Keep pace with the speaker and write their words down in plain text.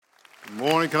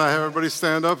Morning. Can I have everybody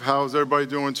stand up? How's everybody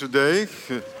doing today?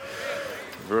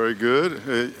 Very good.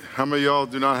 Hey, how many of y'all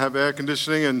do not have air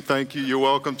conditioning? And thank you. You're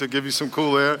welcome to give you some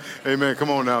cool air. Amen. Come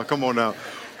on now. Come on now.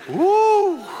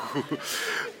 Woo!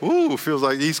 Ooh, feels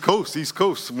like East Coast.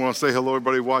 I want to say hello,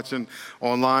 everybody watching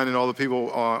online and all the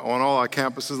people on all our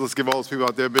campuses. Let's give all those people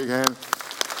out there a big hand.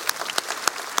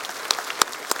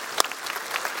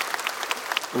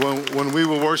 When we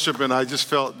were worshiping, I just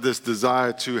felt this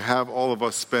desire to have all of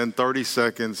us spend 30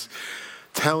 seconds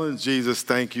telling Jesus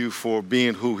thank you for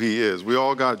being who he is. We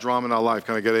all got drama in our life.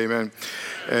 Can I get amen?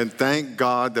 And thank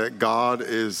God that God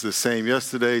is the same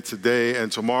yesterday, today,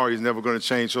 and tomorrow. He's never going to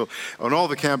change. So on all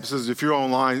the campuses, if you're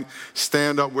online,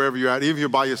 stand up wherever you're at, even if you're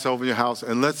by yourself in your house,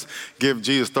 and let's give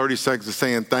Jesus 30 seconds of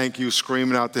saying thank you,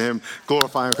 screaming out to him,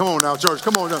 glorifying him. Come on now, church.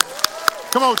 Come on now.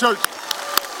 Come on, church.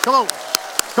 Come on.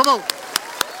 Come on.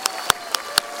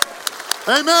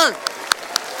 Amen.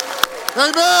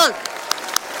 Amen.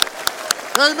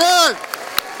 Amen.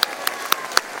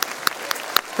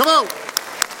 Come on.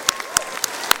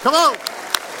 Come on.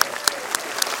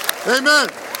 Amen.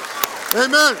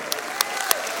 Amen.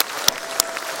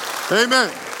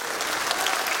 Amen.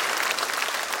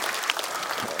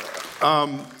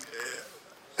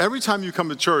 Every time you come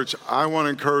to church, I want to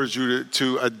encourage you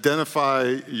to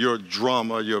identify your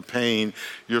drama, your pain,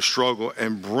 your struggle,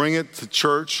 and bring it to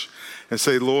church and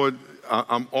say, Lord,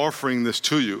 I'm offering this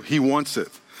to you. He wants it.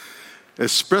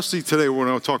 Especially today, we're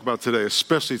going to talk about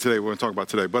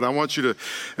today. But I want you to,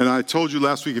 and I told you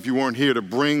last week, if you weren't here, to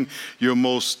bring your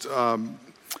most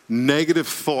negative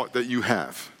thought that you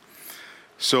have.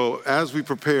 So as we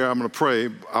prepare, I'm going to pray.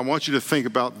 I want you to think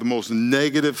about the most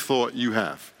negative thought you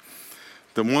have.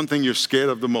 The one thing you're scared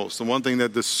of the most, the one thing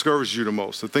that discourages you the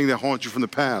most, the thing that haunts you from the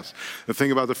past, the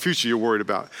thing about the future you're worried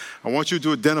about. I want you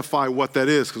to identify what that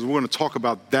is, because we're going to talk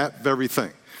about that very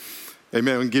thing.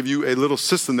 Amen. And give you a little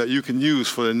system that you can use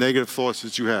for the negative thoughts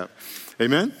that you have.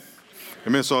 Amen?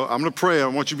 Amen. So I'm going to pray. I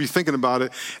want you to be thinking about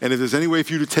it. And if there's any way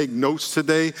for you to take notes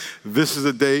today, this is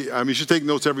a day. I mean, you should take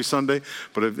notes every Sunday.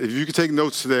 But if you can take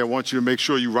notes today, I want you to make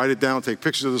sure you write it down, take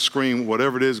pictures of the screen,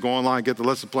 whatever it is, go online, get the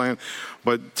lesson plan.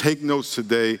 But take notes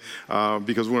today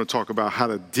because we're going to talk about how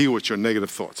to deal with your negative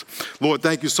thoughts. Lord,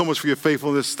 thank you so much for your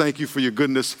faithfulness. Thank you for your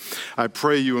goodness. I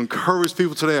pray you encourage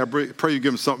people today. I pray you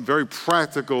give them something very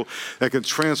practical that can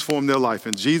transform their life.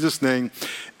 In Jesus' name,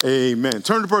 amen.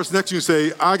 Turn to the person next to you and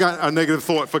say, I got a negative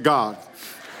thought for God.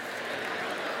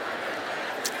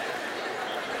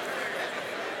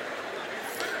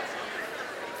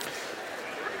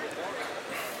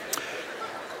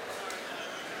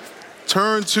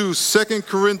 Turn to 2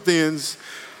 Corinthians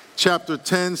chapter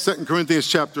 10, 2 Corinthians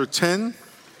chapter 10.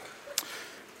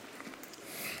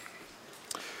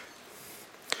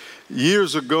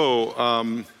 Years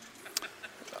ago,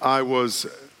 I was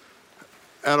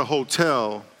at a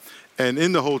hotel, and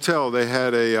in the hotel they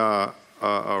had a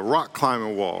rock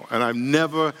climbing wall, and I've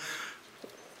never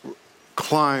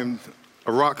climbed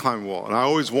a rock climbing wall. And I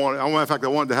always wanted, in fact, I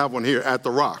wanted to have one here at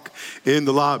the Rock in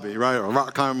the lobby, right? A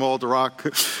rock climbing wall at the Rock,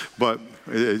 but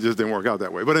it just didn't work out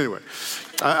that way. But anyway,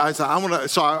 I said, I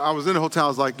was in the hotel. I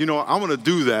was like, I want to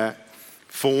do that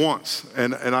for once.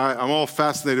 And I'm all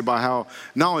fascinated by how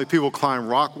not only people climb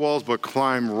rock walls, but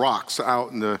climb rocks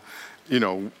out in the,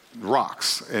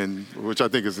 rocks, and which I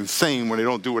think is insane when they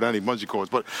don't do it with any bungee cords.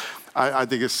 But I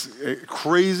think it's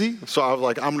crazy. So I was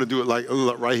like, I'm going to do it like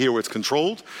right here where it's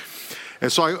controlled.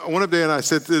 And so I went up there and I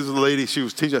said to this lady, she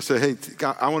was teaching, I said, hey,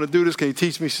 I want to do this. Can you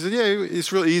teach me? She said, yeah,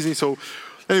 it's real easy. So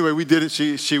anyway, we did it.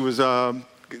 She was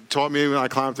taught me when I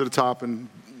climbed to the top and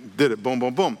did it. Boom,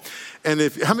 boom, boom. And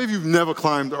how many of you have never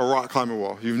climbed a rock climbing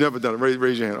wall? You've never done it.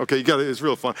 Raise your hand. Okay, you got it. It's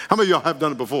real fun. How many of y'all have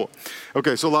done it before?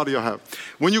 Okay, so a lot of y'all have.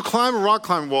 When you climb a rock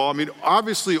climbing wall, I mean,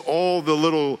 obviously all the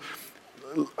little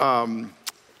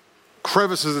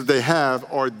crevices that they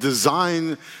have are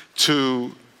designed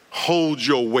to hold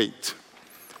your weight.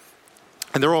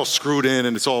 And they're all screwed in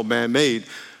and it's all man-made,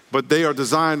 but they are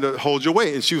designed to hold your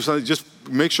weight. And she was saying, just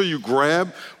make sure you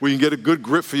grab where you can get a good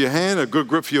grip for your hand, a good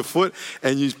grip for your foot,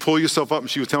 and you pull yourself up. And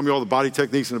she was telling me all the body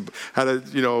techniques and how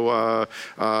to,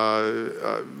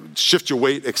 shift your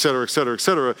weight, et cetera, et cetera, et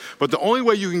cetera. But the only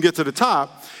way you can get to the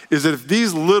top is that if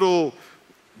these little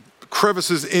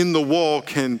crevices in the wall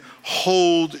can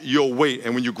hold your weight.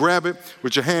 And when you grab it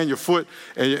with your hand, your foot,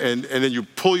 and then you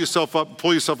pull yourself up,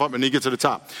 and then you get to the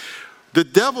top. The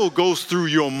devil goes through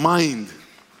your mind,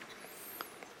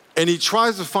 and he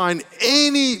tries to find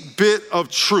any bit of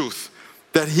truth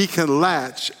that he can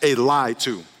latch a lie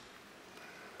to.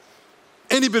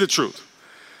 Any bit of truth.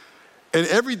 And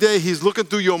every day he's looking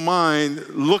through your mind,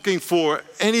 looking for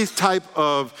any type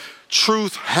of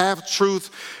truth, half truth.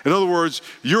 In other words,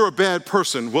 you're a bad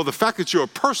person. Well, the fact that you're a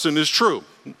person is true.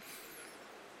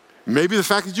 Maybe the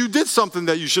fact that you did something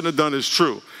that you shouldn't have done is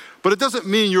true. But it doesn't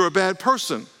mean you're a bad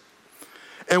person.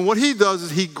 And what he does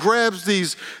is he grabs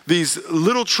these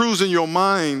little truths in your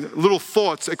mind, little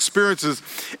thoughts, experiences,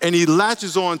 and he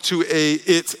latches on to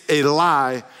it's a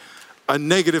lie, a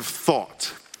negative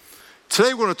thought.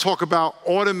 Today we're going to talk about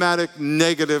automatic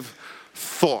negative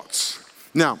thoughts.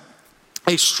 Now,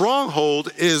 a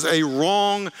stronghold is a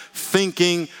wrong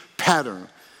thinking pattern.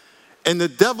 And the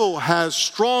devil has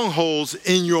strongholds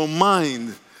in your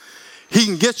mind. He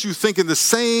can get you thinking the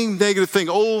same negative thing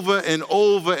over and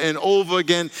over and over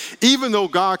again, even though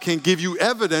God can give you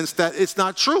evidence that it's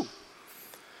not true.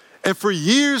 And for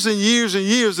years and years and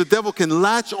years, the devil can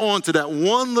latch on to that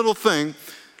one little thing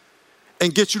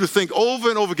and get you to think over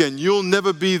and over again, you'll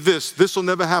never be this. This will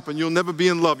never happen. You'll never be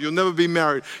in love. You'll never be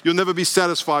married. You'll never be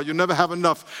satisfied. You'll never have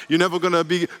enough. You're never going to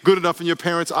be good enough in your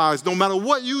parents' eyes. No matter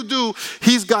what you do,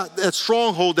 he's got that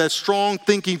stronghold, that strong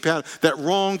thinking pattern, that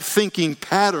wrong thinking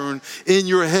pattern in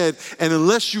your head. And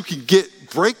unless you can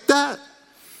break that,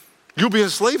 you'll be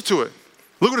enslaved to it.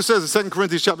 Look what it says in 2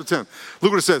 Corinthians chapter 10.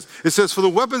 Look what it says. It says, for the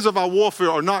weapons of our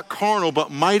warfare are not carnal, but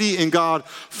mighty in God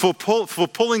for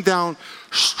pulling down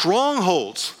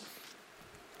strongholds.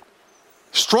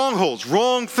 Strongholds,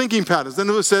 wrong thinking patterns. Then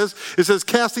it says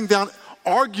casting down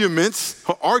arguments,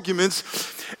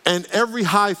 and every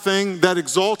high thing that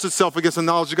exalts itself against the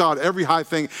knowledge of God. Every high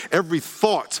thing, every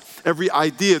thought, every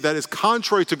idea that is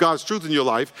contrary to God's truth in your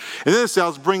life. And then it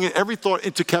says, bringing every thought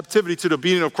into captivity to the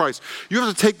obedience of Christ. You have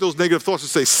to take those negative thoughts and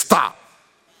say, stop.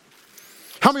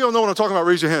 How many of y'all know what I'm talking about?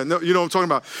 Raise your hand. No, you know what I'm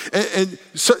talking about. And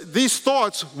so these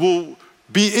thoughts will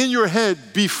be in your head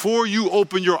before you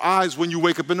open your eyes when you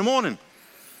wake up in the morning.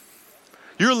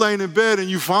 You're laying in bed and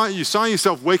you find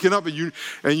yourself waking up and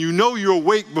you know you're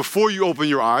awake before you open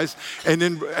your eyes. And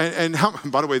then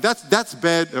by the way, that's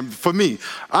bad for me.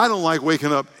 I don't like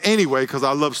waking up anyway because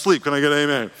I love sleep. Can I get an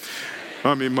amen?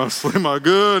 I mean, my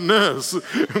goodness.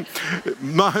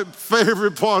 My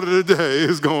favorite part of the day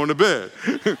is going to bed.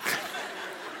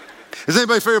 Is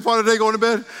anybody's favorite part of the day going to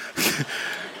bed?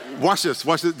 Watch this.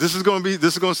 This is going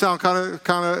to sound kind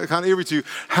of eerie to you.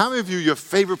 How many of you, your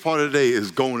favorite part of the day is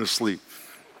going to sleep?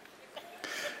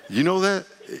 You know that?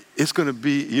 It's going to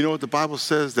be, you know what the Bible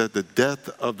says? That the death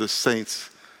of the saints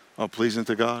are pleasing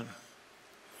to God?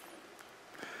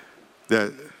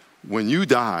 That when you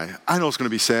die, I know it's going to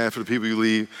be sad for the people you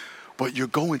leave, but you're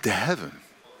going to heaven.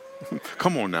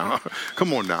 Come on now.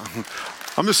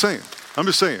 I'm just saying.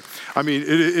 I mean,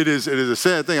 it is a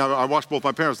sad thing. I watched both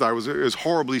my parents die. It was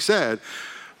horribly sad.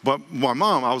 But my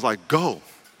mom, I was like, go.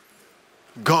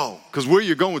 Because where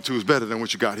you're going to is better than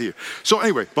what you got here. So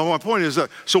anyway, but my point is,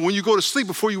 so when you go to sleep,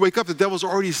 before you wake up, the devil's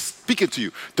already speaking to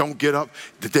you. Don't get up.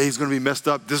 The day's going to be messed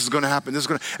up. This is going to happen. And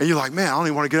you're like, man, I don't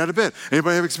even want to get out of bed.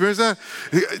 Anybody ever experienced that?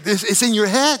 It's in your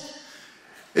head.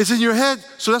 It's in your head.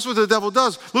 So that's what the devil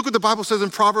does. Look what the Bible says in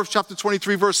Proverbs chapter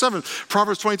 23, verse 7.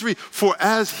 Proverbs 23, for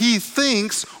as he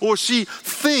thinks or she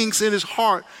thinks in his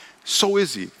heart, so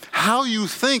is he. How you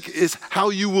think is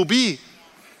how you will be.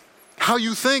 How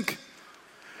you think.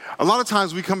 A lot of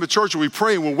times we come to church and we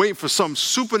pray and we're waiting for some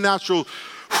supernatural,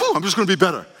 I'm just going to be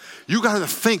better. You got to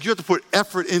think. You have to put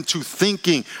effort into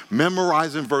thinking,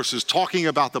 memorizing verses, talking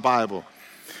about the Bible,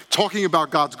 talking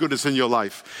about God's goodness in your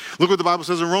life. Look what the Bible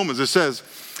says in Romans. It says,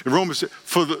 in Romans,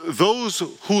 for those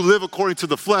who live according to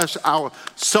the flesh, our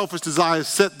selfish desires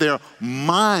set their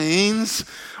minds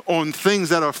on things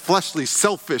that are fleshly,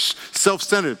 selfish,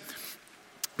 self-centered.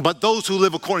 But those who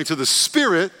live according to the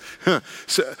Spirit,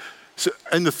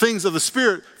 and the things of the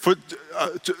Spirit, for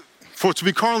to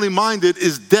be carnally minded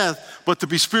is death, but to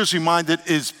be spiritually minded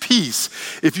is peace.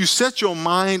 If you set your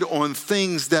mind on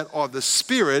things that are the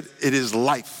Spirit, it is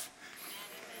life.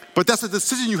 But that's a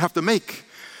decision you have to make.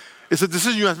 It's a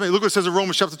decision you have to make. Look what it says in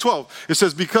Romans chapter 12. It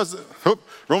says,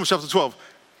 Romans chapter 12.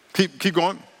 Keep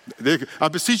going. I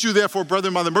beseech you, therefore,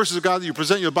 brethren, by the mercies of God, that you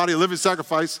present your body a living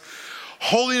sacrifice,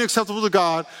 holy and acceptable to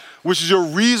God, which is your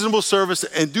reasonable service,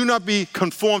 and do not be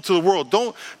conformed to the world.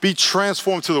 Don't be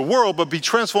transformed to the world, but be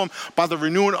transformed by the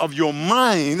renewing of your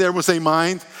mind. Everyone say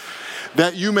mind.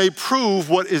 That you may prove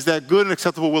what is that good and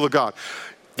acceptable will of God.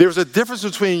 There's a difference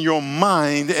between your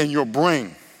mind and your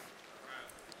brain.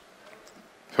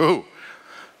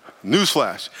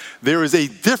 Newsflash. There is a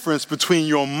difference between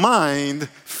your mind,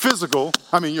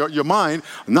 your mind,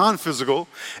 non-physical,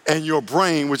 and your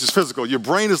brain, which is physical. Your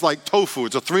brain is like tofu.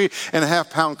 It's a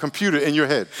 3.5-pound computer in your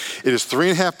head. It is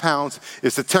 3.5 pounds.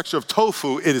 It's the texture of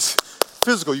tofu. It is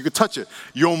physical. You can touch it.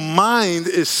 Your mind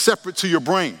is separate to your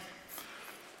brain.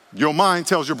 Your mind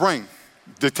tells your brain.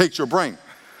 dictates your brain.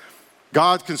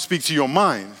 God can speak to your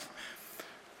mind.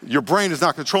 Your brain is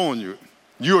not controlling you.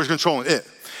 You are controlling it.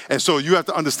 And so you have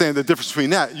to understand the difference between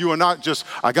that. You are not just,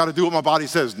 I got to do what my body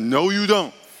says. No, you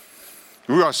don't.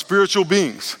 We are spiritual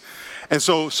beings. And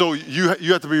so you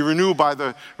have to be renewed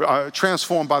by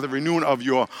transformed by the renewing of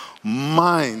your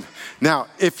mind. Now,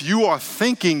 if you are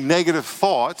thinking negative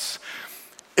thoughts,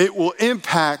 it will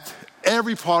impact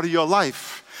every part of your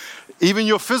life, even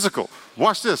your physical.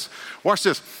 Watch this. Watch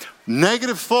this.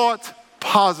 Negative thought,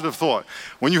 positive thought.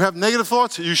 When you have negative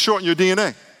thoughts, you shorten your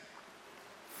DNA.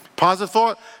 Positive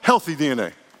thought, healthy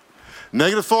DNA.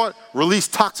 Negative thought, release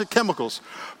toxic chemicals.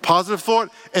 Positive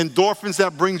thought, endorphins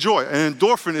that bring joy. An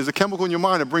endorphin is a chemical in your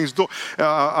mind that brings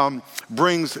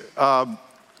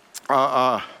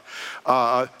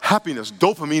happiness.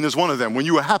 Dopamine is one of them. When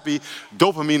you are happy,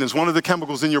 dopamine is one of the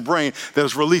chemicals in your brain that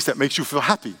is released that makes you feel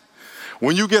happy.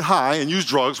 When you get high and use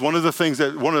drugs, one of the things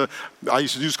that I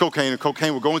used to use cocaine, and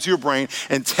cocaine will go into your brain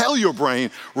and tell your brain,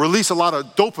 release a lot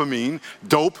of dopamine.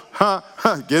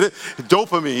 Get it?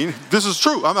 Dopamine. This is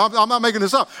true. I'm not making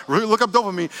this up. Look up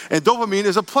dopamine. And dopamine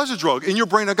is a pleasure drug in your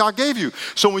brain that God gave you.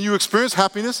 So when you experience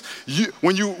happiness,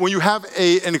 when you have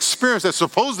an experience that's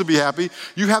supposed to be happy,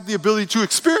 you have the ability to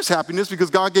experience happiness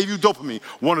because God gave you dopamine,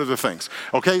 one of the things.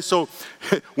 Okay? So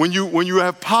when you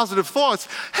have positive thoughts,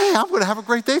 hey, I'm going to have a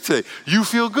great day today. You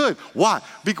feel good. Why?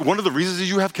 Because one of the reasons is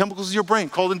you have chemicals in your brain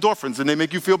called endorphins, and they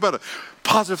make you feel better.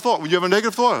 Positive thought. When you have a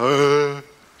negative thought,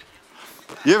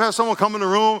 you ever have someone come in the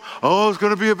room, oh, it's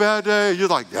going to be a bad day. You're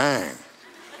like, dang.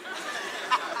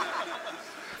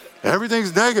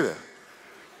 Everything's negative.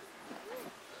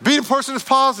 Be the person that's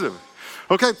positive.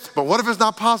 Okay? But what if it's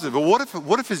not positive? But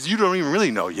what if it's you don't even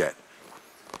really know yet?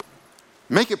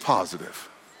 Make it positive.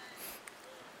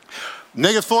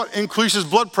 Negative thought increases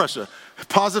blood pressure.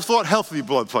 Positive thought, healthy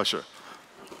blood pressure.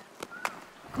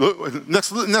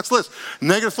 Next list.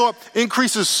 Negative thought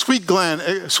increases sweat gland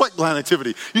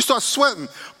activity. You start sweating.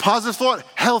 Positive thought,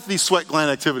 healthy sweat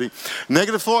gland activity.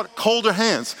 Negative thought, colder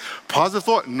hands. Positive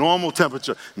thought, normal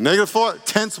temperature. Negative thought,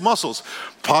 tense muscles.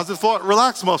 Positive thought,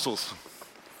 relaxed muscles.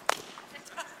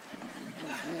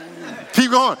 Keep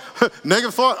going.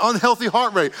 Negative thought, unhealthy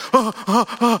heart rate.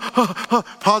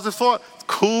 Positive thought,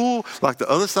 cool like the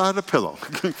other side of the pillow.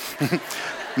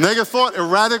 Negative thought,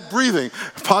 erratic breathing.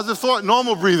 Positive thought,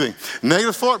 normal breathing.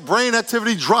 Negative thought, brain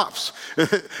activity drops.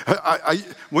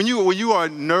 When you are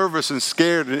nervous and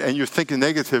scared and you're thinking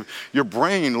negative, your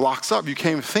brain locks up. You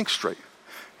can't even think straight.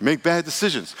 You make bad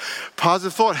decisions.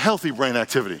 Positive thought, healthy brain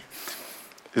activity. Is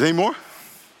there any more?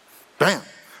 Bam.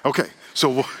 Okay.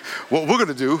 So what we're going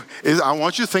to do is I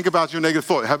want you to think about your negative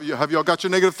thought. Have y'all got your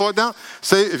negative thought down?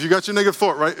 Say, if you got your negative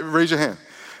thought, right, raise your hand.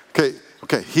 Okay,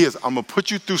 I'm going to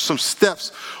put you through some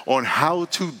steps on how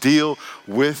to deal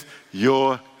with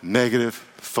your negative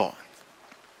thought.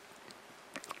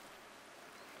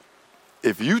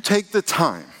 If you take the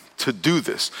time to do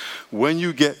this, when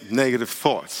you get negative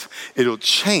thoughts, it'll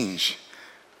change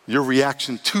your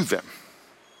reaction to them.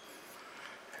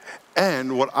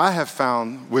 And what I have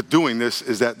found with doing this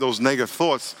is that those negative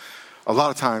thoughts a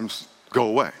lot of times go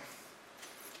away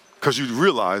because you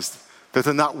realize that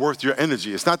they're not worth your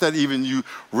energy. It's not that even you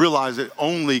realize it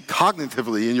only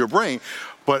cognitively in your brain,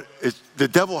 but the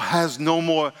devil has no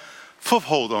more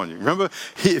foothold on you. Remember,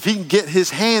 if he can get his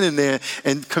hand in there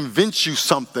and convince you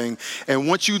something, and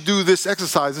once you do this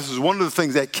exercise, this is one of the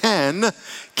things that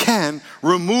can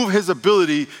remove his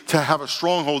ability to have a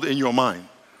stronghold in your mind.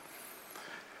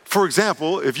 For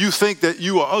example, if you think that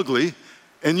you are ugly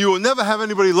and you will never have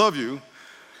anybody love you,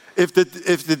 if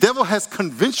the devil has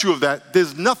convinced you of that,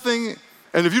 there's nothing,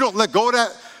 and if you don't let go of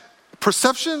that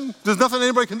perception, there's nothing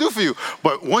anybody can do for you.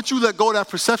 But once you let go of that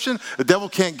perception, the devil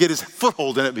can't get his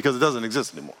foothold in it because it doesn't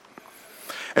exist anymore.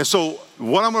 And so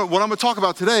what I'm going to talk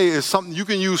about today is something you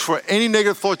can use for any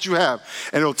negative thought you have,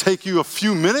 and it'll take you a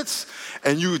few minutes.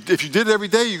 And if you did it every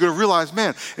day, you're going to realize,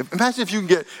 man, imagine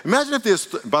if there's,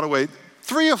 by the way,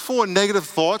 3 or 4 negative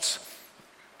thoughts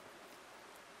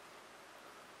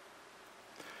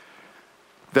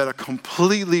that are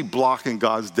completely blocking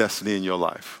God's destiny in your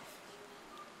life.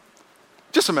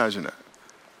 Just imagine that.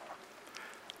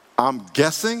 I'm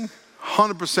guessing,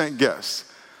 100%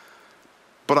 guess,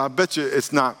 but I bet you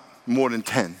it's not more than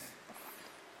 10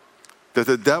 that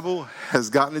the devil has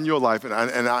gotten in your life, and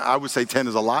I would say 10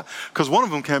 is a lot, because one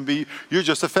of them can be, you're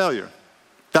just a failure.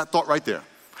 That thought right there.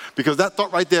 Because that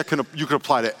thought right there, you can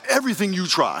apply to everything you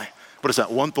try. But it's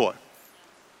that one thought.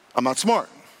 I'm not smart.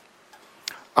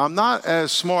 I'm not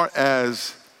as smart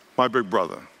as my big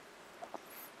brother.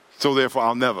 So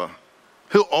therefore,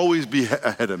 he'll always be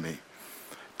ahead of me.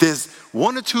 There's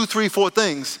 1 or 2, 3, 4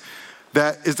 things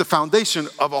that is the foundation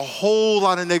of a whole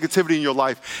lot of negativity in your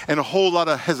life and a whole lot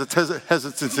of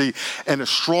hesitancy and a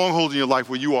stronghold in your life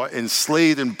where you are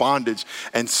enslaved in bondage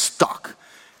and stuck.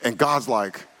 And God's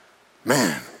like,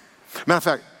 man. Matter of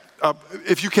fact,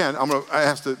 if you can, I'm going to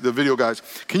ask the video guys,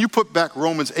 can you put back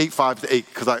Romans 8:5-8?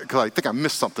 Because I think I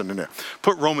missed something in there.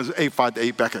 Put Romans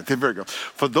 8:5-8 back in. There we go.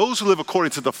 For those who live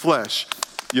according to the flesh,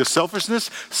 your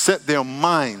selfishness, set their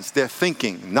minds, their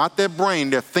thinking, not their brain,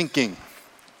 their thinking,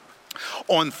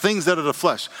 on things that are the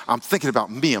flesh. I'm thinking about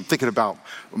me. I'm thinking about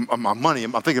my money.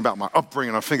 I'm thinking about my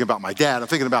upbringing. I'm thinking about my dad. I'm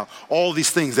thinking about all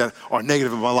these things that are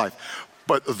negative in my life.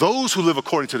 But those who live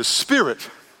according to the Spirit,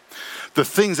 the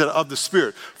things that are of the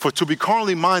Spirit, for to be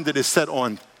carnally minded is set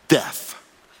on death.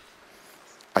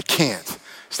 I can't.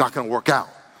 It's not going to work out.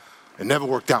 It never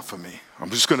worked out for me.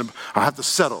 I have to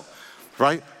settle,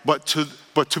 right? But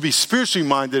to be spiritually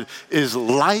minded is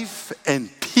life and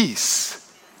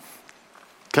peace,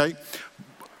 okay?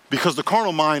 Because the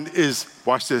carnal mind is,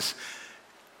 watch this,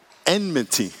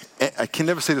 enmity. I can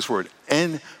never say this word,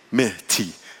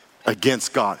 enmity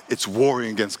against God. It's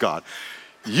warring against God.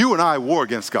 You and I war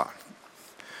against God.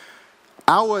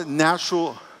 Our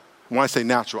natural, when I say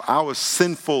natural, our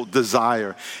sinful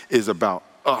desire is about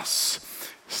us.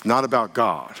 It's not about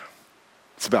God.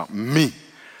 It's about me.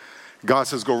 God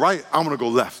says, go right, I'm going to go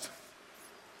left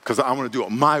because I'm going to do it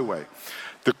my way.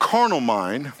 The carnal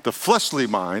mind, the fleshly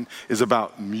mind, is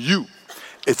about you.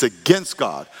 It's against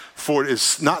God, for it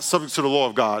is not subject to the law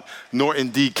of God, nor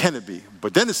indeed can it be.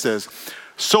 But then it says,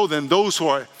 so then those who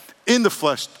are in the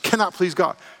flesh cannot please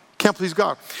God. Can't please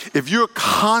God. If you're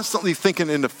constantly thinking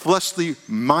in the fleshly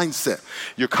mindset,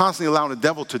 you're constantly allowing the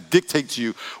devil to dictate to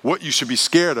you what you should be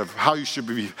scared of, how you should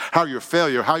be, how you're a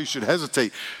failure, how you should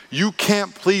hesitate. You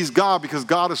can't please God because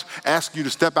God is asking you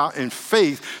to step out in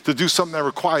faith to do something that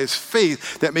requires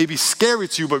faith that may be scary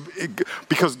to you, but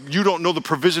because you don't know the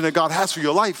provision that God has for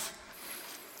your life.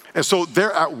 And so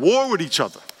they're at war with each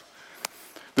other.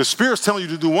 The Spirit's telling you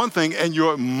to do one thing, and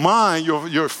your mind,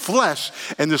 your flesh,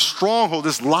 and this stronghold,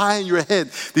 this lie in your head,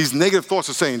 these negative thoughts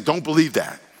are saying, don't believe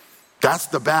that. That's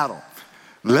the battle.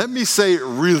 Let me say it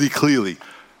really clearly.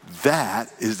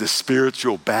 That is the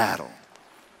spiritual battle.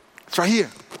 It's right here.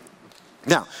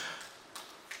 Now,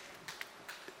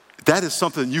 that is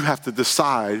something you have to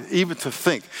decide, even to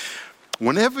think.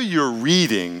 Whenever you're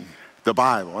reading the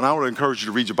Bible, and I would encourage you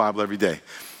to read your Bible every day,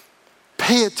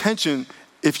 pay attention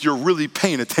if you're really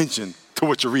paying attention to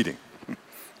what you're reading.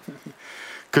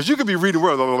 Because you could be reading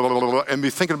the word and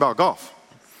be thinking about golf.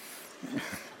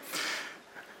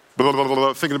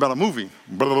 Thinking about a movie.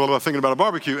 Thinking about a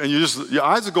barbecue. And your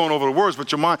eyes are going over the words,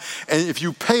 but your mind, and if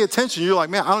you pay attention, you're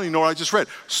like, man, I don't even know what I just read.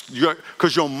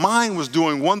 Because your mind was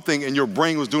doing one thing and your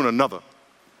brain was doing another.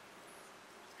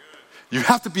 You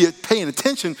have to be paying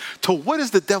attention to what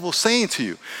is the devil saying to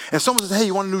you. And someone says, hey,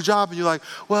 you want a new job? And you're like,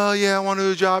 well, yeah, I want a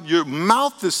new job. Your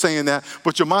mouth is saying that,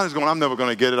 but your mind is going, I'm never going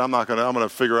to get it. I'm going to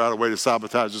figure out a way to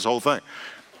sabotage this whole thing.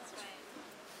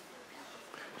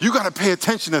 You got to pay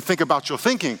attention and think about your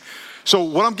thinking. So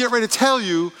what I'm getting ready to tell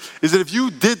you is that if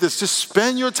you did this, just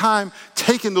spend your time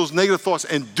taking those negative thoughts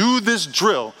and do this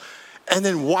drill and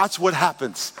then watch what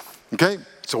happens. Okay?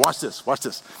 So watch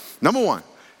this. Number one.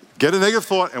 Get a negative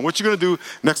thought, and what you're going to do,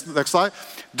 next slide,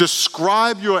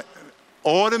 describe your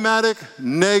automatic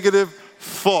negative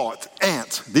thought.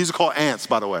 Ants. These are called ants,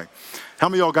 by the way. How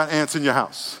many of y'all got ants in your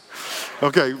house?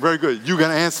 Okay, very good. You got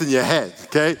ants in your head,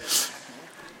 okay?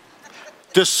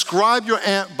 Describe your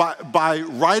ant by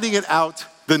writing it out,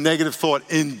 the negative thought,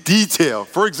 in detail.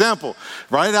 For example,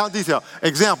 write it out in detail.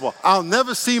 Example, I'll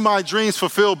never see my dreams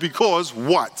fulfilled because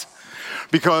what?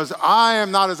 Because I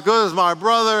am not as good as my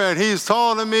brother, and he's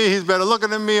taller than me, he's better looking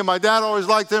than me, and my dad always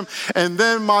liked him, and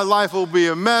then my life will be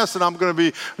a mess, and I'm going to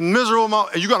be miserable.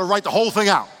 And you got to write the whole thing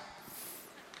out.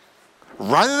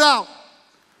 Write it out.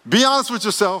 Be honest with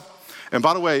yourself. And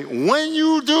by the way, when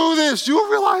you do this, you'll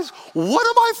realize, what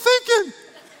am I thinking?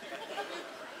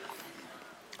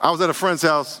 I was at a friend's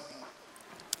house.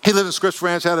 He lived in Scripps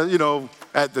Ranch, had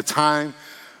at the time,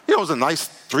 it was a nice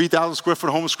 3,000 square foot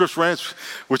home in Scripps Ranch,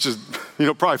 which is,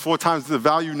 probably 4 times the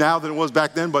value now than it was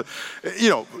back then. But,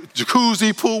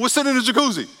 jacuzzi, pool. We're sitting in the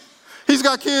jacuzzi. He's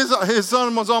got kids. His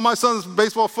son was on my son's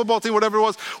baseball, football team, whatever it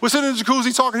was. We're sitting in the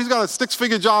jacuzzi talking. He's got a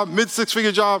 6-figure job,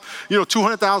 mid-6-figure job,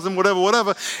 200,000,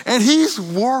 whatever. And he's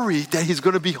worried that he's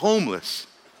going to be homeless.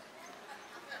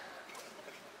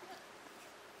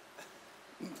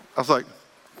 I was like,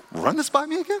 run this by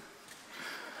me again?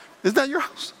 Is that your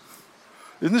house?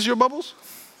 Isn't this your bubbles?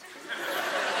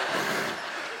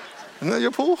 Isn't that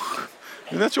your pool?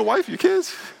 Isn't that your wife, your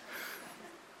kids?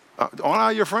 Aren't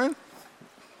I your friend?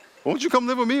 Won't you come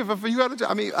live with me if you got a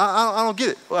job? I mean, I don't get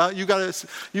it.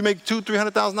 You make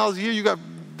 $200,000-$300,000 a year. You got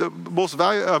the most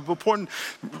important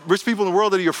rich people in the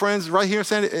world that are your friends right here in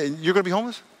San Diego, and you're going to be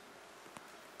homeless?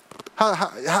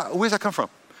 Where's that come from?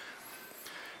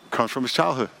 It comes from his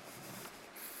childhood.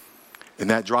 And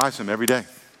that drives him every day.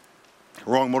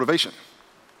 Wrong motivation.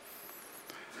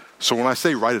 So when I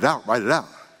say write it out, write it out.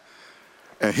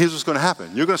 And here's what's going to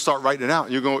happen. You're going to start writing it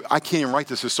out. You're going, I can't even write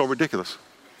this. It's so ridiculous.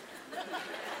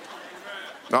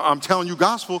 Now, I'm telling you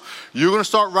gospel. You're going to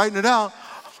start writing it out.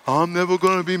 I'm never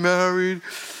going to be married.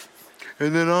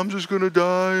 And then I'm just going to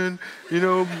die and,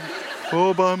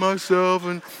 all by myself.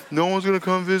 And no one's going to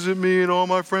come visit me. And all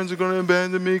my friends are going to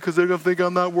abandon me because they're going to think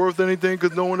I'm not worth anything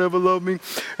because no one ever loved me.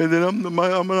 And then I'm not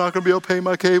going to be able to pay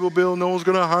my cable bill. No one's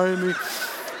going to hire me.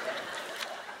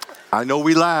 I know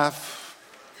we laugh.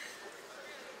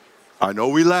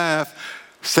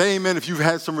 Say amen if you've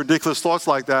had some ridiculous thoughts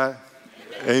like that.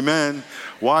 Amen.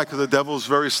 Why? Because the devil's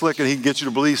very slick and he can get you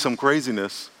to believe some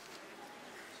craziness.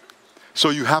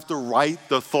 So you have to write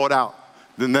the thought out.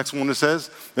 The next one it says,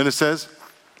 go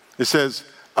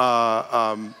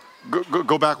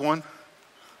back one.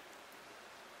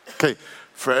 Okay.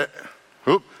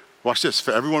 Watch this.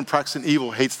 For everyone practicing evil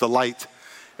hates the light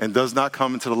and does not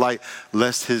come into the light,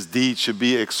 lest his deed should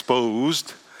be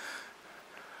exposed.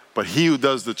 But he who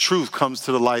does the truth comes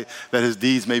to the light, that his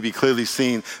deeds may be clearly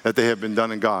seen, that they have been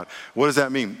done in God. What does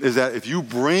that mean? Is that if you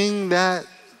bring that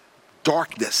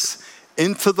darkness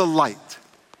into the light,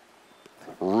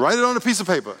 write it on a piece of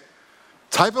paper,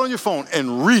 type it on your phone,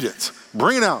 and read it.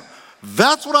 Bring it out.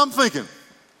 That's what I'm thinking.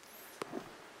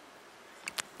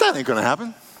 That ain't going to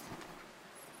happen.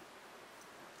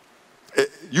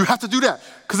 You have to do that.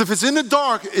 Because if it's in the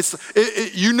dark,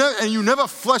 you never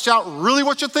flesh out really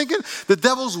what you're thinking. The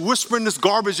devil's whispering this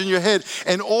garbage in your head,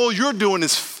 and all you're doing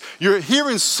is you're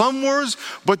hearing some words,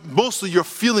 but mostly you're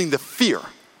feeling the fear.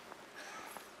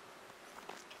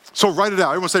 So write it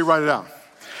out. Everyone say write it out.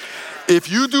 If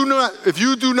you do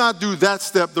not do that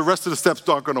step, the rest of the steps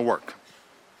aren't going to work.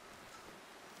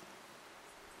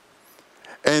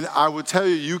 And I would tell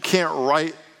you, you can't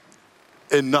write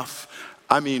enough.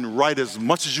 I mean, write as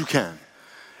much as you can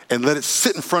and let it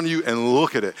sit in front of you and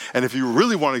look at it. And if you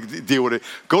really want to deal with it,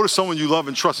 go to someone you love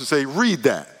and trust and say, read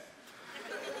that.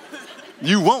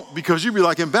 You won't, because you'll be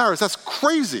like embarrassed. That's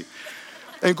crazy.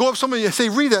 And go up to somebody and say,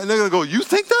 read that. And they're going to go, you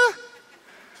think that?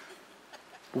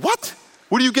 What?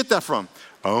 Where do you get that from?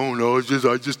 I don't know.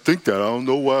 I just think that. I don't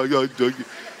know why.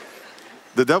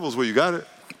 The devil's where you got it.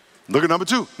 Look at number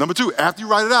two. Number two, after you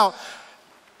write it out,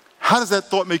 how does that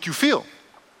thought make you feel?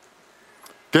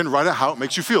 Then write out how it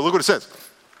makes you feel. Look what it says.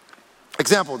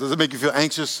 Example, does it make you feel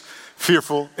anxious,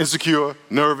 fearful, insecure,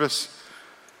 nervous?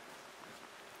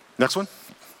 Next one.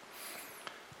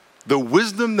 The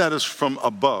wisdom that is from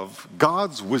above,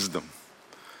 God's wisdom,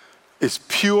 is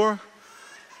pure,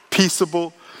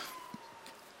 peaceable,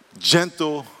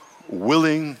 gentle,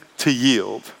 willing to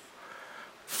yield,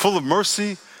 full of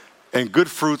mercy and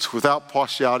good fruits, without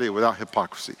partiality or without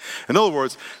hypocrisy. In other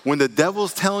words, when the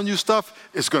devil's telling you stuff,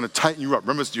 it's going to tighten you up.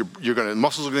 Remember,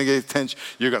 muscles are going to get tense.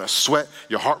 You're going to sweat.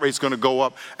 Your heart rate's going to go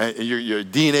up. And your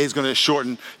DNA is going to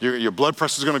shorten. Your blood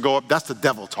pressure is going to go up. That's the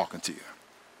devil talking to you.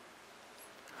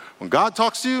 When God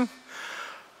talks to you,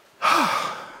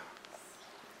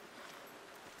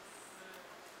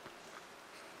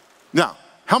 now,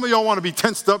 how many of y'all want to be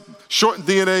tensed up, shortened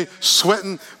DNA,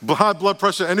 sweating, high blood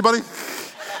pressure? Anybody?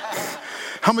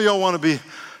 How many of y'all want to be?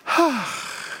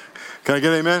 Can I get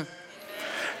an amen?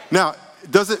 Now,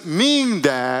 does it mean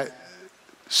that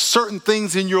certain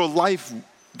things in your life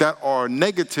that are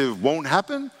negative won't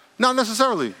happen? Not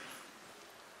necessarily.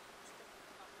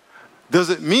 Does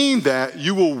it mean that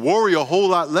you will worry a whole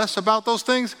lot less about those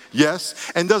things?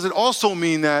 Yes. And does it also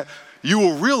mean that you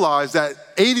will realize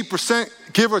that 80%,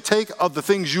 give or take, of the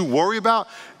things you worry about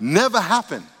never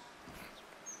happen?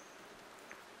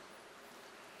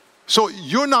 So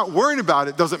you're not worrying about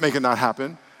it doesn't make it not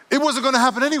happen. It wasn't going to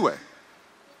happen anyway.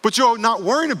 But you're not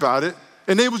worrying about it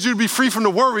enables you to be free from the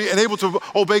worry and able to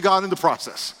obey God in the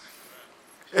process.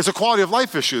 It's a quality of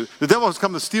life issue. The devil has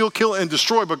come to steal, kill, and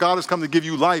destroy, but God has come to give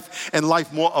you life and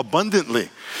life more abundantly.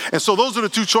 And so those are the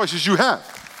two choices you have.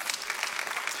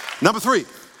 Number three,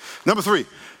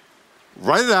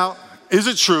 write it out. Is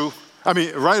it true?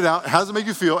 Write it out. How does it make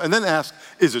you feel? And then ask,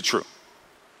 is it true?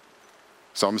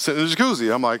 So I'm sitting in the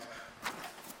jacuzzi. I'm like,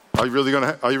 are you really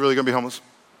gonna be homeless?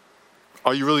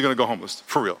 Are you really gonna go homeless?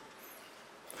 For real?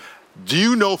 Do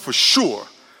you know for sure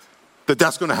that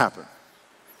that's gonna happen?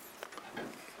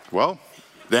 Well,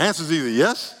 the answer is either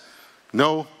yes,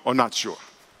 no, or not sure.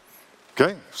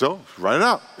 Okay, so write it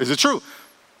out. Is it true?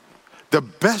 the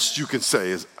best you can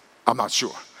say is, I'm not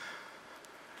sure.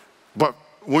 But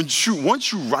once you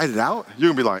write it out, you're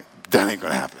gonna be like, that ain't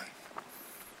gonna happen.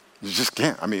 You just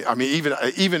can't. I mean,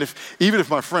 even if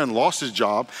my friend lost his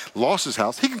job, lost his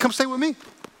house, he can come stay with me.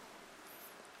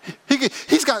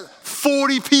 He's got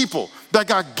 40 people that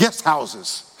got guest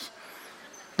houses,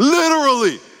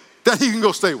 literally, that he can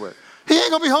go stay with. He ain't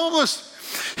gonna be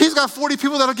homeless. He's got 40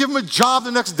 people that'll give him a job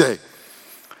the next day.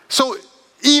 So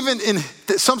even in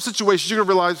some situations, you're gonna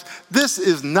realize this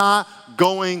is not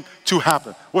going to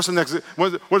happen. What's the next?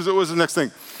 What's the next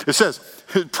thing? It says,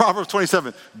 Proverbs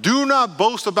 27, do not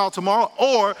boast about tomorrow,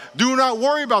 or do not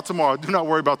worry about tomorrow. Do not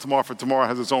worry about tomorrow, for tomorrow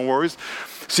has its own worries.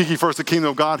 Seek ye first the kingdom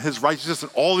of God, his righteousness,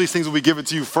 and all these things will be given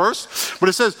to you first. But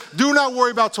it says, do not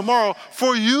worry about tomorrow,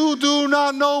 for you do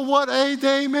not know what a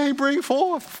day may bring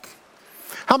forth.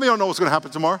 How many of y'all know what's going to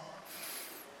happen tomorrow?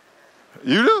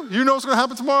 You do? You know what's going to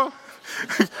happen tomorrow?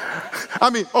 I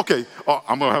mean, okay,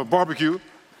 I'm going to have a barbecue.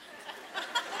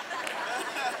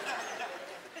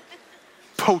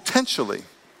 Potentially.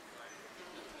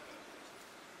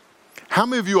 How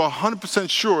many of you are 100%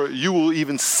 sure you will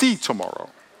even see tomorrow?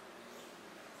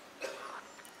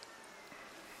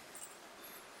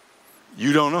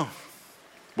 You don't know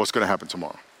what's going to happen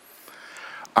tomorrow.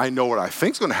 I know what I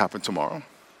think is going to happen tomorrow.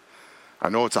 I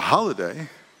know it's a holiday,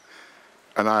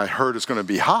 and I heard it's going to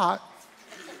be hot,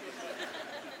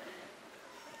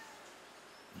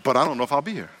 but I don't know if I'll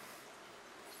be here.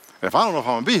 And if I don't know if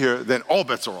I'm going to be here, then all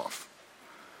bets are off.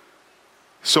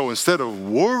 So instead of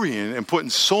worrying and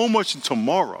putting so much in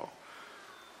tomorrow,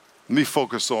 let me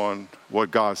focus on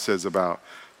what God says about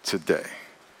today.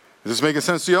 Is this making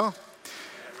sense to y'all?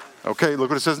 Okay, look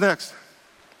what it says next.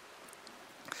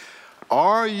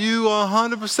 Are you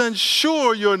 100%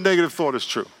 sure your negative thought is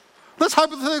true? Let's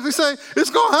hypothetically say it's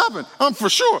going to happen. I'm for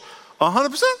sure.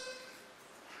 100%?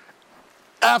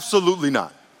 Absolutely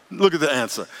not. Look at the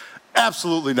answer.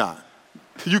 Absolutely not.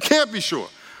 You can't be sure.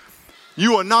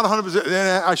 You are not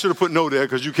 100%. I should have put no there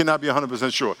because you cannot be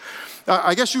 100% sure.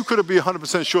 I guess you could be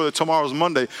 100% sure that tomorrow's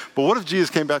Monday, but what if Jesus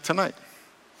came back tonight?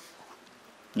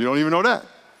 You don't even know that.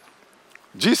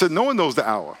 Jesus said no one knows the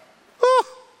hour.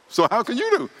 So how can you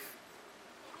do?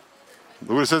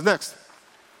 Look what it says next.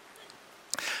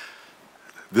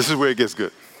 This is where it gets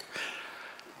good.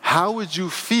 How would you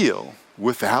feel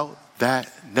without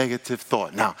that negative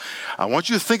thought? Now, I want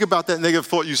you to think about that negative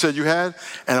thought you said you had,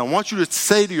 and I want you to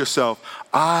say to yourself,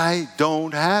 I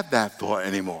don't have that thought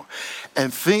anymore.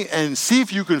 And think and see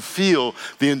if you can feel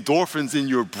the endorphins in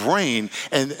your brain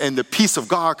and the peace of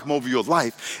God come over your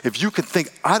life. If you can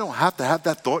think, I don't have to have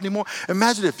that thought anymore.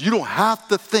 Imagine if you don't have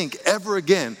to think ever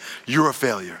again, you're a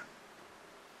failure.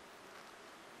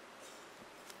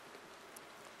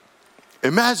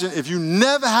 Imagine if you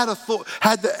never had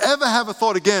to ever have a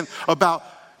thought again about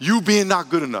you being not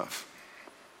good enough.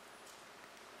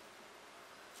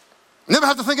 Never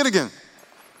have to think it again.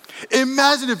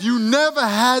 Imagine if you never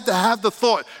had to have the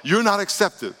thought you're not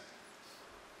accepted.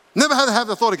 Never had to have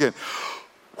the thought again.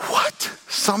 What?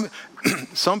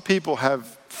 Some people have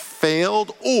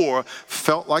failed or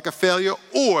felt like a failure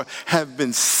or have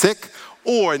been sick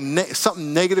or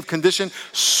something negative condition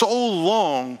so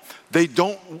long they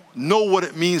don't know what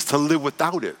it means to live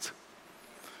without it.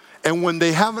 And when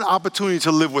they have an opportunity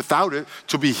to live without it,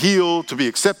 to be healed, to be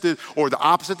accepted, or the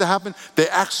opposite to happen, they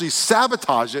actually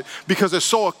sabotage it because they're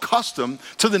so accustomed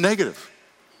to the negative.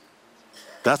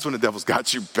 That's when the devil's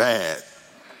got you bad.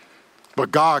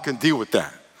 But God can deal with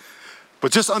that.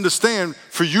 But just understand,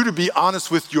 for you to be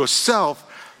honest with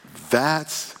yourself,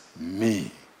 that's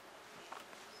me.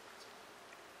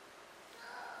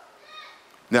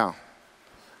 Now,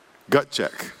 gut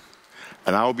check.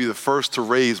 And I will be the first to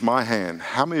raise my hand.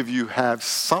 How many of you have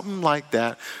something like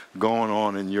that going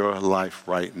on in your life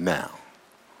right now?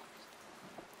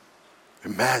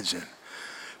 Imagine.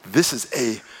 This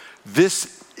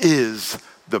is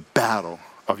the battle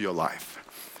of your life.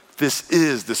 This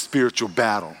is the spiritual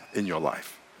battle in your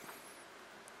life.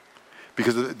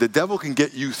 Because the devil can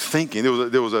get you thinking.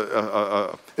 There was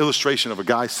a illustration of a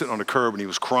guy sitting on the curb and he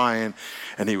was crying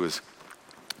and he was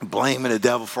blaming the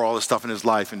devil for all this stuff in his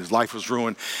life, and his life was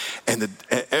ruined.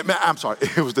 I'm sorry,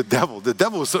 it was the devil. The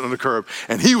devil was sitting on the curb,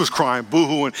 and he was crying,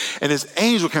 boo-hooing, and his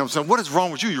angel came and said, what is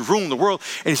wrong with you? You ruined the world.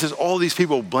 And he says, all these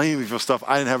people blame me for stuff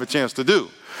I didn't have a chance to do.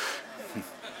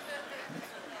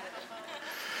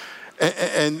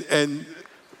 and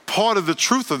part of the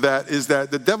truth of that is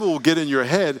that the devil will get in your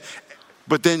head,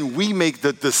 but then we make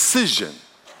the decision.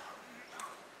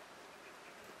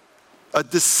 A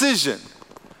decision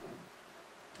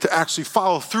to actually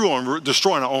follow through on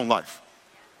destroying our own life.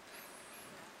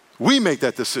 We make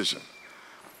that decision.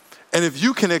 And if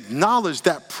you can acknowledge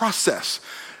that process,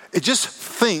 just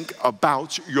think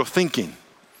about your thinking.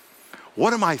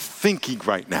 What am I thinking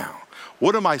right now?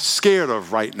 What am I scared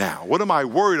of right now? What am I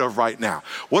worried of right now?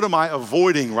 What am I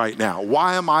avoiding right now?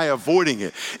 Why am I avoiding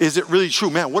it? Is it really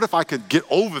true? Man, what if I could get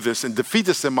over this and defeat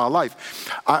this in my life?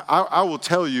 I will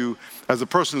tell you, as a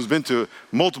person who's been to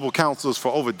multiple counselors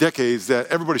for over decades, that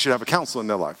everybody should have a counselor in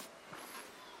their life.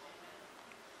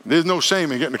 There's no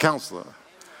shame in getting a counselor.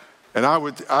 And I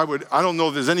don't know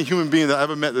if there's any human being that I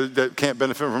ever met that can't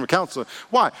benefit from a counselor.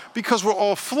 Why? Because we're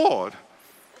all flawed.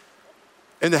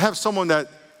 And to have someone that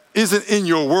isn't in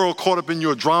your world, caught up in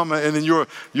your drama and in your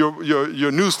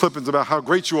news clippings about how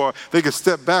great you are, they can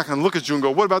step back and look at you and go,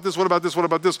 what about this, what about this, what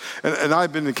about this? And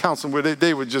I've been in counseling where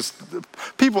they would just,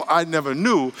 people I never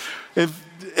knew, in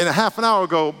a half an hour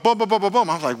ago, boom, boom, boom, boom, boom.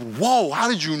 I was like, whoa, how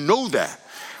did you know that?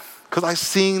 Because I've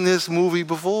seen this movie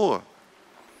before.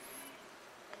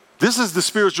 This is the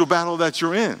spiritual battle that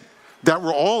you're in, that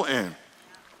we're all in.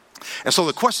 And so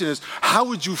the question is, how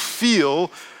would you feel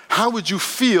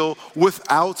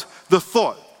without the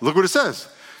thought? Look what it says.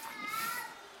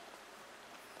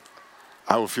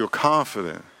 I will feel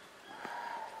confident,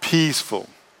 peaceful,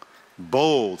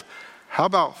 bold. How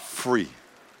about free?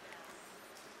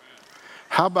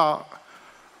 How about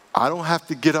I don't have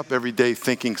to get up every day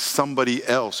thinking somebody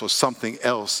else or something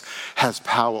else has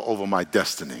power over my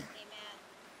destiny.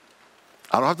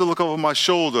 I don't have to look over my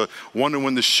shoulder wondering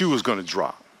when the shoe is going to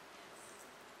drop.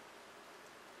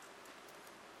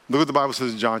 Look what the Bible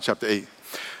says in John chapter 8. It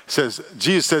says,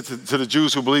 Jesus said to the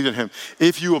Jews who believed in him,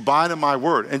 if you abide in my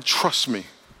word and trust me,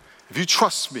 if you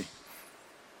trust me,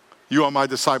 you are my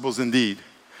disciples indeed.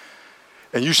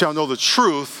 And you shall know the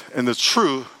truth, and the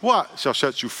truth, what? Shall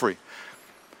set you free.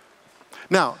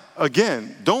 Now,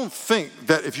 again, don't think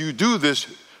that if you do this,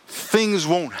 things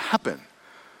won't happen.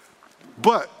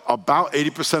 But about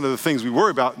 80% of the things we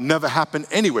worry about never happen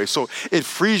anyway. So it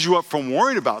frees you up from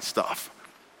worrying about stuff.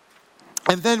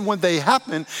 And then when they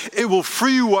happen, it will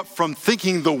free you up from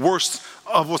thinking the worst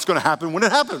of what's going to happen when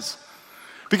it happens.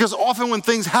 Because often when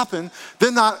things happen,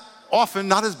 they're not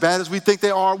as bad as we think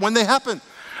they are when they happen.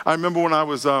 I remember when I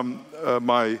was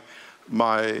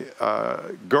my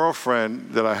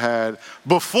girlfriend that I had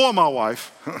before my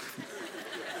wife.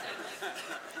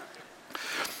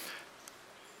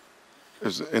 It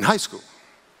was in high school.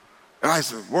 And I used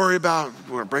to worry about,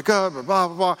 we're going to break up, blah, blah,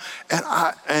 blah.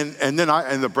 And then I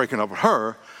ended up breaking up with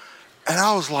her. And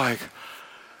I was like,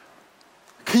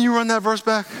 can you run that verse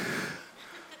back?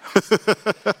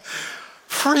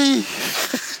 Free.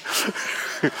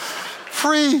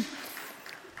 Free.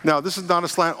 Now, this is not a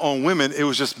slant on women. It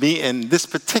was just me and this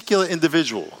particular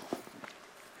individual.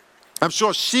 I'm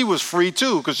sure she was free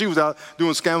too, because she was out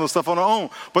doing scandalous stuff on her own.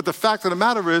 But the fact of the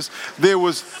matter is, we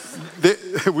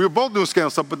were both doing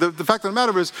scandalous stuff, but the fact of the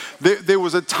matter is, there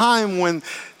was a time when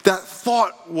that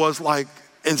thought was like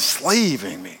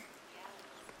enslaving me.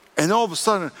 And all of a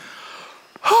sudden,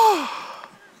 I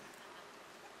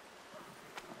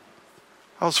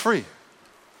was free.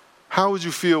 How would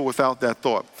you feel without that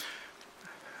thought?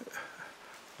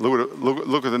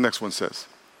 Look what the next one says.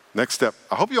 Next step.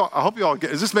 I hope y'all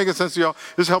get. Is this making sense to y'all?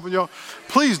 Is this helping y'all?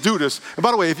 Please do this. And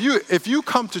by the way, if you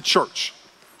come to church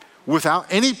without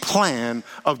any plan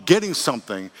of getting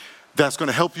something that's going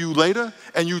to help you later,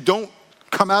 and you don't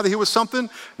come out of here with something,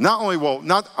 I'm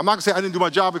not going to say I didn't do my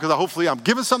job, because hopefully I'm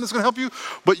giving something that's going to help you,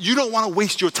 but you don't want to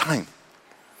waste your time.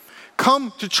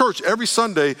 Come to church every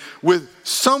Sunday with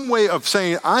some way of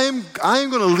saying, I am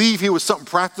going to leave here with something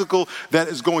practical that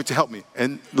is going to help me.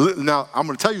 And now I'm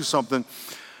going to tell you something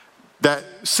that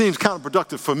seems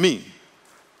counterproductive for me,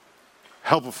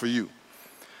 helpful for you.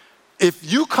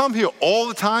 If you come here all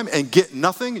the time and get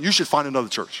nothing, you should find another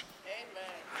church. Amen.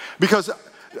 Because,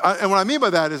 and what I mean by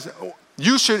that is,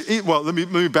 you should let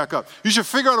me back up. You should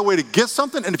figure out a way to get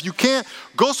something, and if you can't,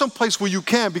 go someplace where you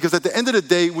can, because at the end of the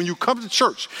day, when you come to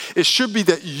church, it should be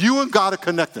that you and God are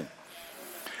connecting.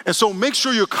 And so make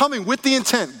sure you're coming with the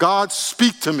intent, God,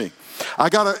 speak to me. I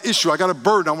got an issue, I got a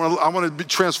burden, I want to be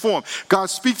transformed. God,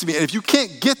 speak to me. And if you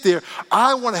can't get there,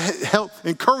 I want to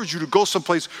encourage you to go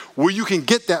someplace where you can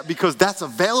get that, because that's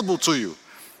available to you.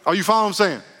 Are you following what I'm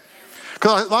saying?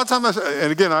 Because a lot of times,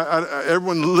 and again,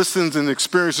 everyone listens and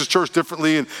experiences church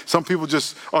differently, and some people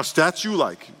just are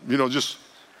statue-like, just.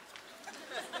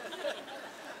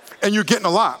 And you're getting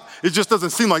a lot. It just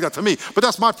doesn't seem like that to me. But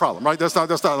that's my problem, right? That's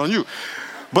not on you.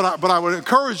 But I would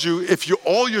encourage you, if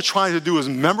all you're trying to do is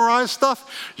memorize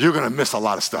stuff, you're going to miss a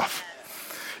lot of stuff.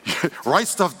 Write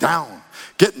stuff down.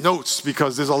 Get notes,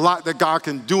 because there's a lot that God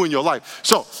can do in your life.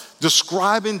 So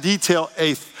describe in detail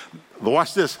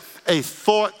watch this, a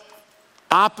thought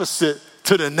opposite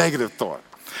to the negative thought.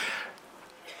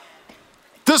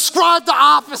 Describe the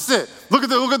opposite. Look at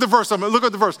the verse. Look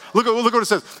at the verse. Look what it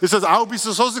says. It says, I will be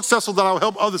so successful that I will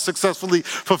help others successfully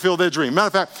fulfill their dream. Matter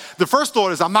of fact, the first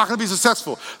thought is, I'm not going to be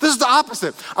successful. This is the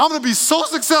opposite. I'm going to be so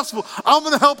successful, I'm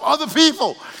going to help other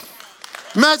people.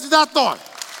 Imagine that thought.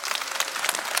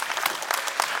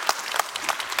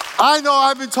 I know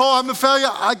I've been told I'm a failure.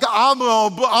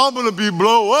 I'm going to be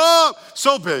blow up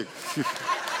so big.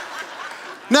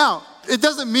 Now, it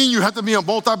doesn't mean you have to be a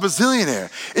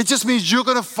multi-bazillionaire. It just means you're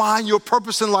going to find your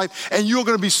purpose in life and you're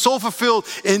going to be so fulfilled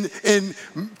in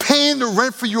paying the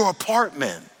rent for your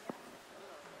apartment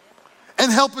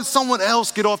and helping someone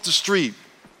else get off the street.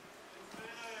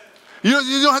 You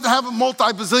don't have to have a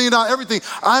multi-bazillion dollar everything.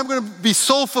 I'm going to be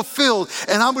so fulfilled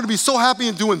and I'm going to be so happy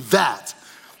in doing that.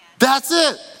 That's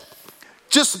it.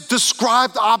 Just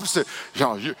describe the opposite.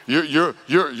 You're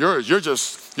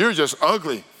just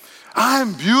ugly.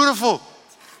 I'm beautiful.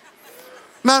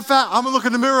 Matter of fact, I'm gonna look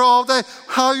in the mirror all day.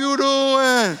 How you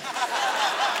doing?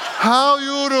 How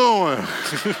you doing?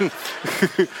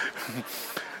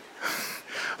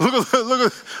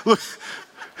 Look.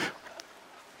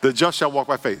 The just shall walk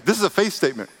by faith. This is a faith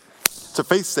statement. It's a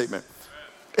faith statement.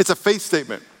 It's a faith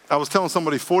statement. I was telling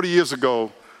somebody 40 years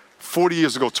ago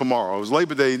tomorrow. It was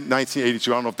Labor Day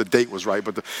 1982. I don't know if the date was right,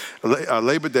 but the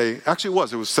Labor Day, actually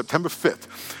it was September 5th.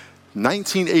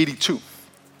 1982,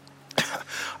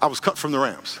 I was cut from the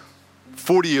Rams.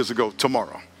 40 years ago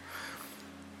tomorrow.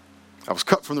 I was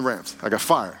cut from the Rams. I got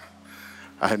fired.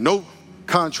 I had no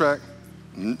contract.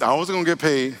 I wasn't going to get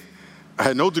paid. I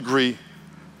had no degree.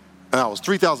 And I was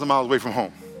 3,000 miles away from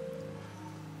home.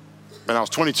 And I was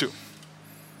 22.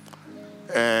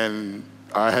 And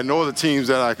I had no other teams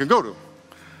that I could go to.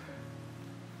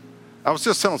 I was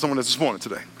just telling someone this morning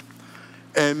today.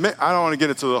 And I don't want to get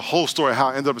into the whole story of how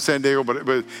I ended up in San Diego, but it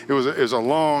was a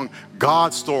long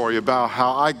God story about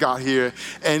how I got here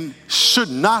and should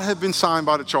not have been signed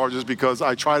by the Chargers because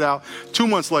I tried out 2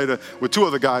 months later with 2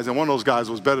 other guys, and one of those guys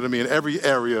was better than me in every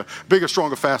area, bigger,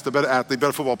 stronger, faster, better athlete,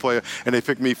 better football player, and they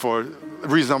picked me for a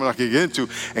reason I'm not going to get into.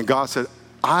 And God said,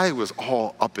 I was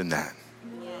all up in that.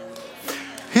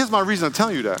 Here's my reason I'm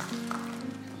telling you that.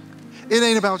 It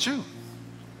ain't about you.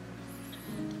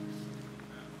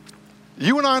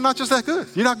 You and I are not just that good.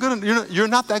 You're not good. You're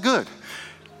not that good.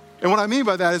 And what I mean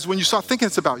by that is when you start thinking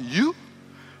it's about you,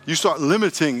 you start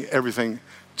limiting everything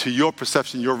to your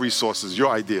perception, your resources, your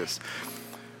ideas.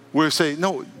 Where you say,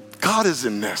 no, God is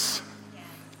in this.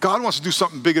 God wants to do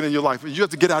something bigger than your life. You have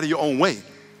to get out of your own way.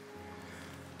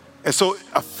 And so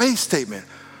a faith statement,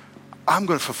 I'm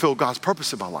going to fulfill God's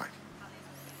purpose in my life.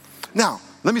 Now,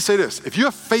 let me say this. If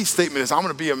your faith statement is, I'm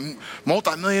going to be a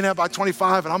multimillionaire by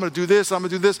 25 and I'm going to do this, and I'm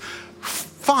going to do this,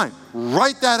 fine.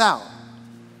 Write that out.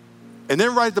 And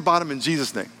then write at the bottom in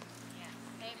Jesus' name.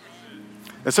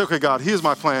 And say, okay, God, here's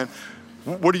my plan.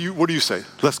 What do you say?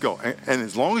 Let's go. And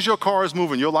as long as your car is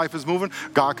moving, your life is moving,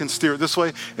 God can steer it this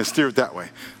way and steer it that way.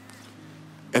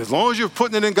 And as long as you're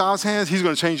putting it in God's hands, he's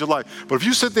going to change your life. But if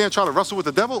you sit there and try to wrestle with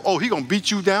the devil, he's going to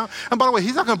beat you down. And by the way,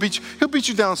 he's not going to beat you. He'll beat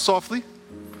you down softly.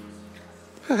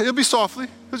 It'll be softly.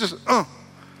 It's just, And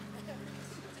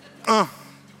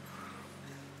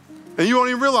you won't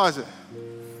even realize it.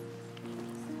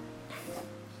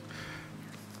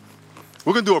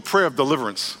 We're going to do a prayer of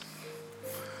deliverance.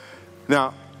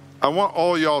 Now, I want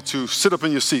all y'all to sit up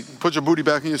in your seat. Put your booty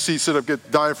back in your seat. Sit up, get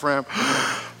diaphragm.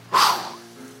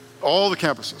 All the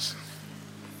campuses.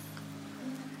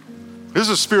 This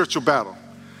is a spiritual battle.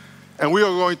 And we are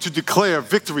going to declare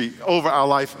victory over our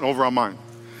life and over our mind.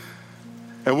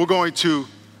 And we're going to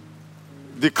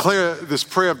declare this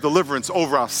prayer of deliverance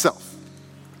over ourselves.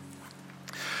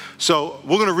 So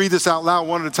we're going to read this out loud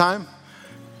one at a time.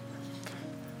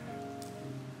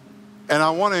 And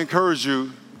I want to encourage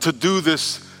you to do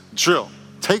this drill.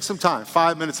 Take some time,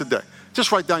 5 minutes a day.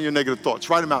 Just write down your negative thoughts.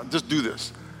 Write them out. Just do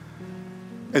this.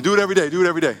 And do it every day. Do it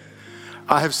every day.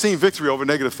 I have seen victory over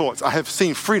negative thoughts. I have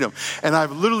seen freedom. And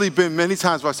I've literally been many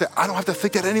times where I say, I don't have to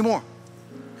think that anymore.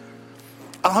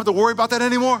 I don't have to worry about that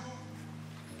anymore.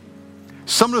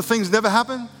 Some of the things never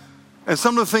happened, and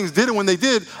some of the things did, and when they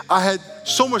did, I had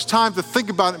so much time to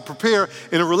think about it and prepare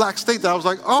in a relaxed state that I was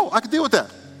like, I can deal with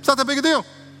that. It's not that big a deal.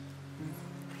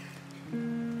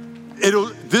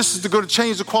 This is going to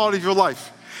change the quality of your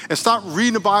life. And stop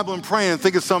reading the Bible and praying and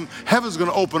thinking heaven's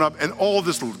going to open up and all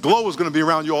this glow is going to be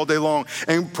around you all day long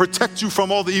and protect you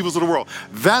from all the evils of the world.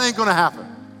 That ain't going to happen.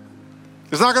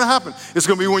 It's not going to happen. It's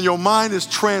going to be when your mind is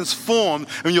transformed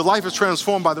and your life is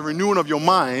transformed by the renewing of your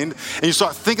mind and you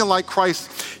start thinking like Christ.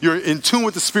 You're in tune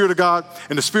with the Spirit of God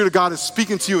and the Spirit of God is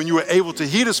speaking to you and you are able to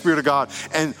hear the Spirit of God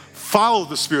and follow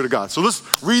the Spirit of God. So let's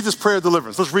read this prayer of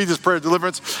deliverance. Let's read this prayer of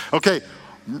deliverance. Okay,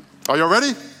 are y'all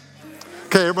ready?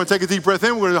 Okay, everyone take a deep breath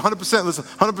in. We're going to 100%. Listen,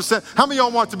 100%. How many of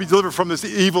y'all want to be delivered from this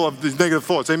evil of these negative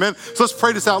thoughts? Amen? So let's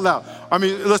pray this out loud.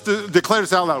 Let's declare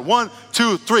this out loud. 1,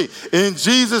 2, 3. In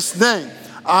Jesus' name,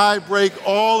 I break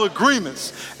all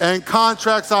agreements and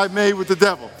contracts I've made with the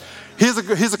devil. Here's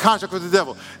a contract with the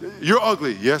devil. You're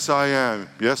ugly. Yes, I am.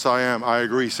 Yes, I am. I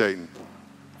agree, Satan.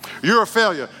 You're a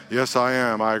failure. Yes, I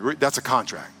am. I agree. That's a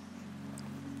contract.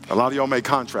 A lot of y'all make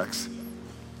contracts.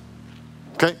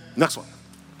 Okay, next one.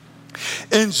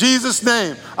 In Jesus'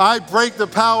 name, I break the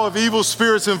power of evil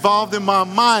spirits involved in my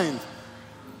mind.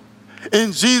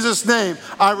 In Jesus' name,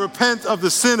 I repent of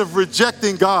the sin of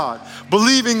rejecting God,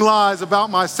 believing lies about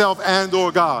myself and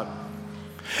or God.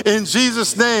 In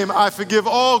Jesus' name, I forgive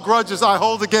all grudges I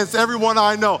hold against everyone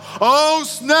I know. Oh,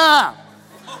 snap!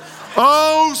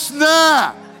 Oh,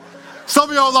 snap! Some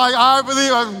of y'all like, I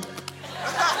believe.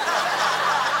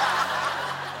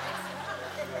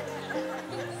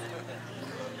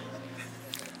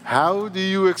 How do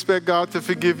you expect God to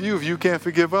forgive you if you can't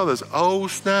forgive others? Oh,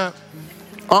 snap.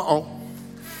 Uh-oh.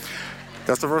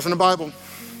 That's the verse in the Bible.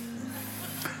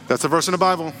 That's the verse in the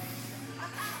Bible.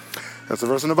 That's the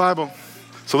verse in the Bible.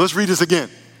 So let's read this again.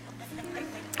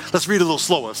 Let's read it a little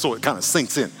slower so it kind of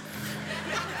sinks in.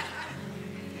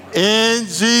 In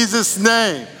Jesus'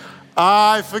 name,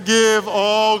 I forgive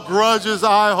all grudges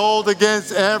I hold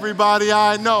against everybody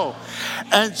I know,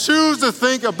 and choose to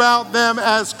think about them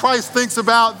as Christ thinks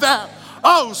about them.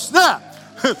 Oh, snap.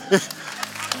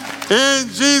 In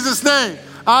Jesus' name,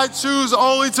 I choose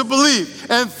only to believe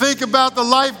and think about the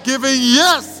life-giving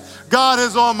yes God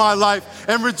has on my life,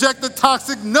 and reject the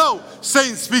toxic no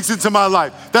Satan speaks into my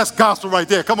life. That's gospel right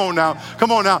there. Come on now.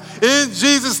 Come on now. In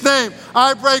Jesus' name,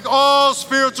 I break all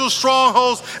spiritual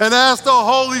strongholds and ask the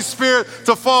Holy Spirit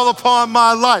to fall upon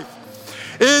my life.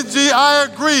 I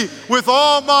agree with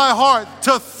all my heart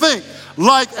to think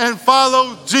like and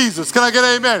follow Jesus. Can I get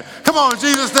an amen? Come on, in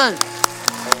Jesus' name.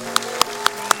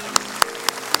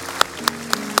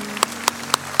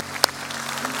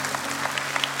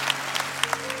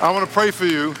 I want to pray for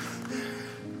you.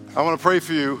 I want to pray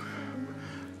for you.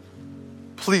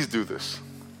 Please do this.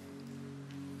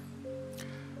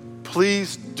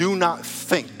 Please do not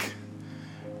think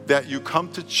that you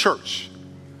come to church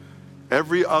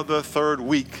every other third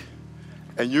week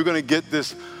and you're going to get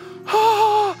this,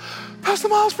 Pastor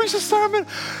Miles preached a sermon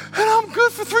and I'm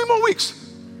good for 3 more weeks.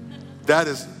 That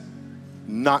is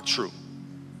not true.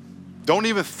 Don't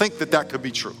even think that that could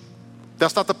be true.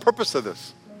 That's not the purpose of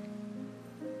this.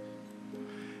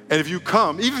 And if you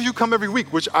come, even if you come every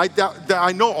week, which I doubt, that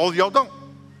I know all of y'all don't.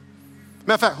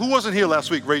 Matter of fact, who wasn't here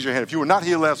last week? Raise your hand. If you were not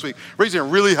here last week, raise your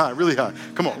hand really high, really high.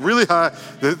 Come on, really high.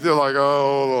 They're like,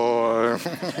 oh, Lord.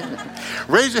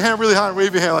 Raise your hand really high and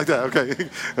wave your hand like that.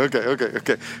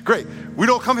 Okay. Great. We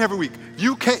don't come every week.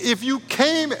 If you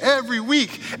came every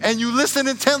week and you listened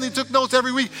intently, took notes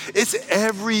every week, it's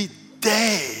every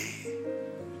day.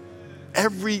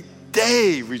 Every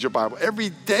day read your Bible. Every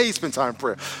day spend time in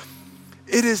prayer.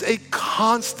 It is a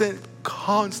constant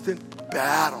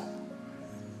battle.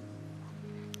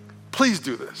 Please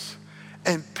do this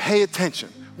and pay attention.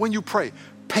 When you pray,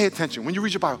 pay attention. When you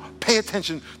read your Bible, pay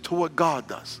attention to what God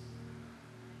does.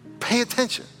 Pay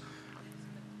attention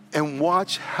and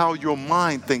watch how your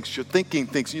mind thinks, your thinking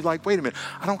thinks. You're like, wait a minute,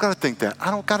 I don't got to think that.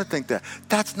 I don't got to think that.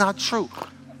 That's not true.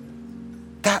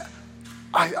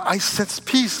 I sense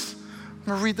peace. I'm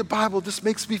going to read the Bible. This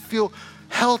makes me feel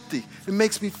healthy. It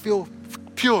makes me feel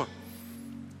pure.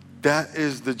 That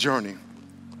is the journey.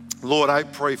 Lord, I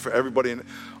pray for everybody in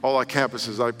all our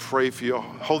campuses. I pray for your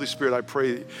Holy Spirit. I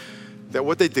pray that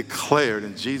what they declared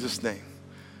in Jesus' name,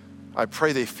 I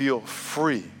pray they feel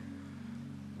free,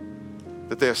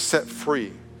 that they are set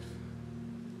free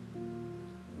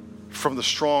from the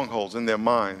strongholds in their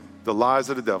mind, the lies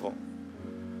of the devil.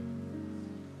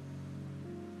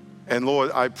 And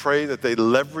Lord, I pray that they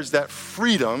leverage that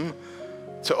freedom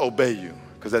to obey you.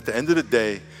 Because at the end of the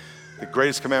day, the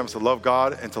greatest commandment is to love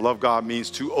God, and to love God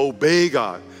means to obey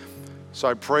God. So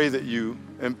I pray that you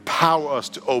empower us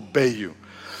to obey you.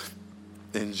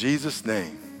 In Jesus'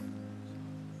 name,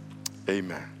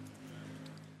 amen.